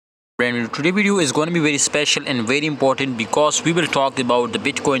And today video is going to be very special and very important because we will talk about the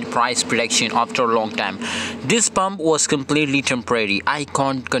Bitcoin price prediction after a long time. This pump was completely temporary. I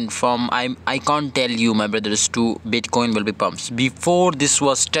can't confirm, I can't tell you, my brothers, to Bitcoin will be pumps before this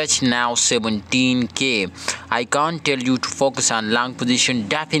was touched now 17k. I can't tell you to focus on long position.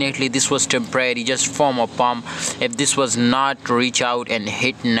 Definitely this was temporary, just form a pump if this was not reach out and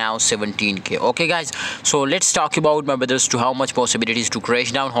hit now 17k. Okay guys, so let's talk about, my brothers, to how much possibilities to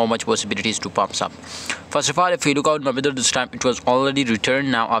crash down, how much possibilities to pumps up. First of all, if you look out, my brother, this time it was already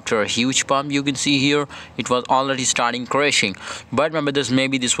returned now after a huge pump. You can see here it was already starting crashing, but my brothers,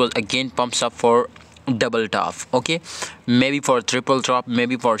 maybe this was again pumps up for double top, okay, maybe for triple top,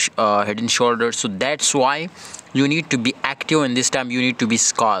 maybe for head and shoulders. So that's why you need to be active, and this time you need to be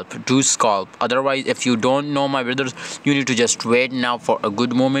scalp. Otherwise, if you don't know, my brothers, you need to just wait now for a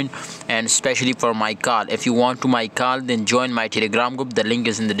good moment. And especially for my call, if you want to my call, then join my Telegram group. The link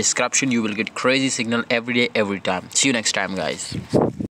is in the description. You will get crazy signal every day, every time. See you next time, guys.